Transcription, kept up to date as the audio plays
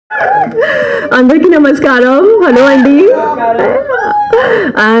Andarki namaskaram. Hello, Andy.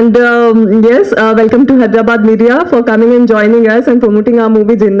 And yes, welcome to Hyderabad Media for coming and joining us and promoting our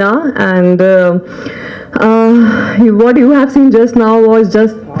movie Jinnah. And what you have seen just now was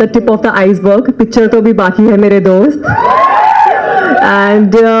just the tip of the iceberg. Picture to bhi baki hai mere dost.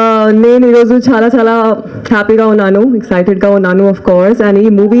 And నేను ఈరోజు చాలా చాలా హ్యాపీగా ఉన్నాను, ఎక్సైటెడ్గా ఉన్నాను of course. And ఈ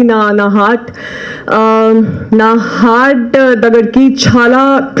movie నా heart దగ్గరికి చాలా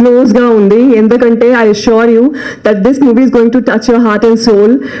క్లోజ్గా ఉంది, ఎందుకంటే I assure you that this movie is going to touch your heart and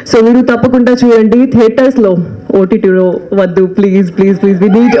soul. So మీరు తప్పకుండా చూడండి థియేటర్స్లో, ఓటీటీలో వద్దు, please please please. We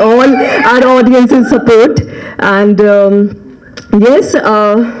need all our audiences support. And yes,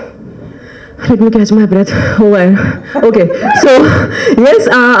 let me catch my breath. Okay, so yes,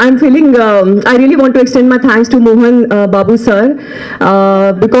 I'm feeling I really want to extend my thanks to Mohan Babu sir.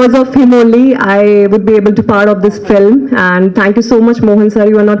 Because of him only I would be able to part of this film, and thank you so much Mohan sir.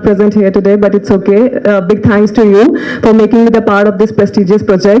 You are not present here today, but it's okay. Big thanks to you for making me the part of this prestigious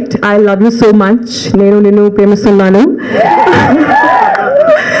project. I love you so much. Nenu ninnu premistunanu.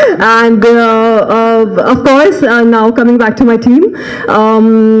 And of course, now coming back to my team,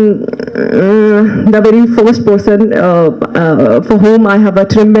 the very first person for whom I have a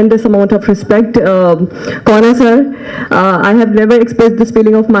tremendous amount of respect, Kona sir. I have never expressed this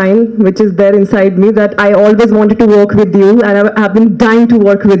feeling of mine, which is there inside me, that I always wanted to work with you, and I have been dying to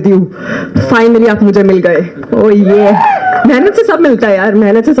work with you. Finally, आप मुझे मिल गए. Oh yeah. मेहनत से सब मिलता है यार,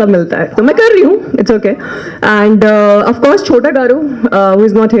 मेहनत से सब मिलता है, तो मैं कर रही हूँ, it's okay. End of course छोटा गारू, who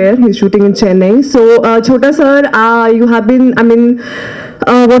is not here, he is shooting इन चेन्नई. सो छोटा sir, you have been, I mean,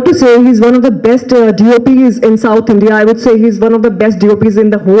 what to say, he's one of the best DOPs in South India. I would say he's one of the best DOPs in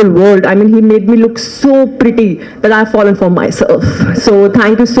the whole world. I mean, he made me look so pretty that I've fallen for myself. So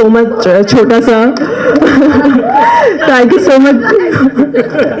thank you so much, Chota sir. Thank you so much.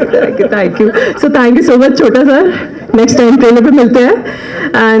 Thank you. So thank you so much, Chota sir. Next time trailer pe milte hain.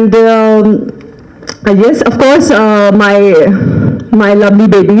 And yes, of course, my lovely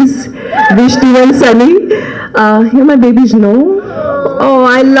babies, Vishnu and Sunny. You're my babies, no? Oh,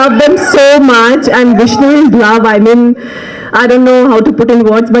 I love them so much, and Vishnu is love. I mean, I don't know how to put in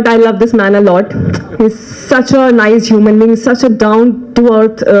words, but I love this man a lot. He's such a nice human being, such a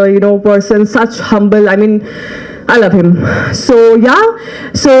down-to-earth, person, such humble. I mean, I love him. So yeah,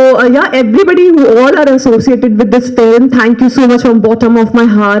 everybody who all are associated with this film, thank you so much from bottom of my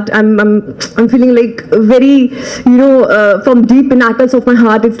heart. I'm feeling like very, from deep pinnacles of my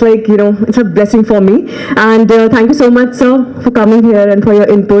heart, it's like, it's a blessing for me. And thank you so much, sir, for coming here and for your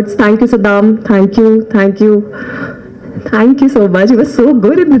inputs. Thank you, Saddam. Thank you. Thank you so much. You were so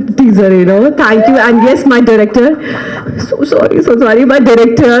good in the teaser, Thank you. And yes, my director. So sorry, my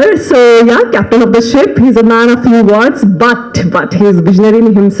director. So yeah, captain of the ship. He's a man of few words, but he's visionary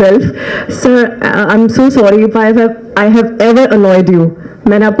in himself. Sir, I'm so sorry if I have ever annoyed you.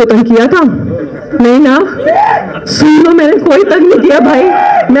 मैंने आपको तंग किया था? नहीं ना? सुन लो, मैंने कोई तंग नहीं किया भाई.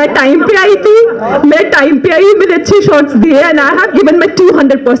 मैं टाइम पे आई थी, मैंने अच्छे शॉट्स दिए, and I have given my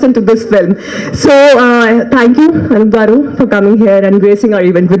 200% to this film. So thank you, Anup Garu, for coming here and gracing our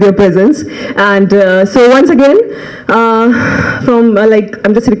event with your presence. And so once again, from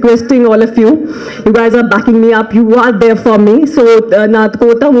I'm just requesting all of you guys are backing me up. You are there for me. So na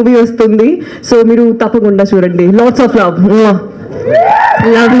kota movie vastundi. So miru tapakunda chudandi. Lots of love.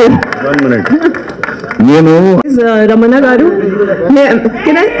 Lovely. 1 minute. Ramana Garu.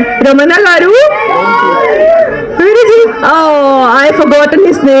 Ramana Garu? Where is he? Oh, I've forgotten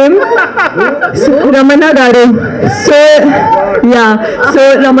his name. So, Ramana Garu. So, yeah. So,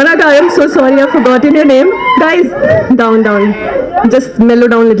 Ramana Garu, I'm so sorry, I've forgotten your name. Guys, down. Just mellow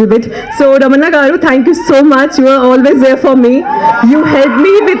down a little bit. So, Ramana Garu, thank you so much. You are always there for me. You helped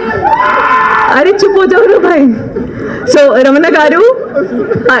me with... Arey, chup ho jao na bhai. So, Ramana Garu,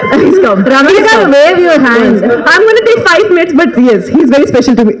 he's come. Ramana Garu, wave your hands. I'm going to take 5 minutes, but yes, he's very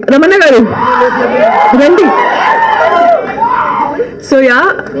special to me. Ramana Garu, Randy. So yeah,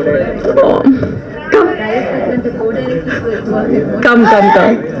 come.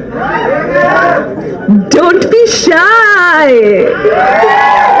 Don't be shy.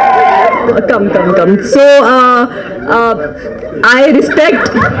 Come. So I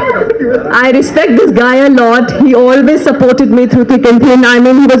respect this guy a lot. He always supported me through thick and thin. I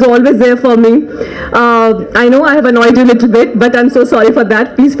mean, he was always there for me. I know I have annoyed you a little bit, but I'm so sorry for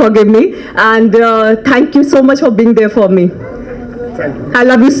that. Please forgive me. And thank you so much for being there for me. I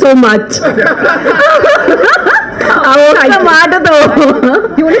love you so much. You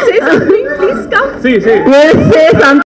want to say something? Please come. See. You want to say something?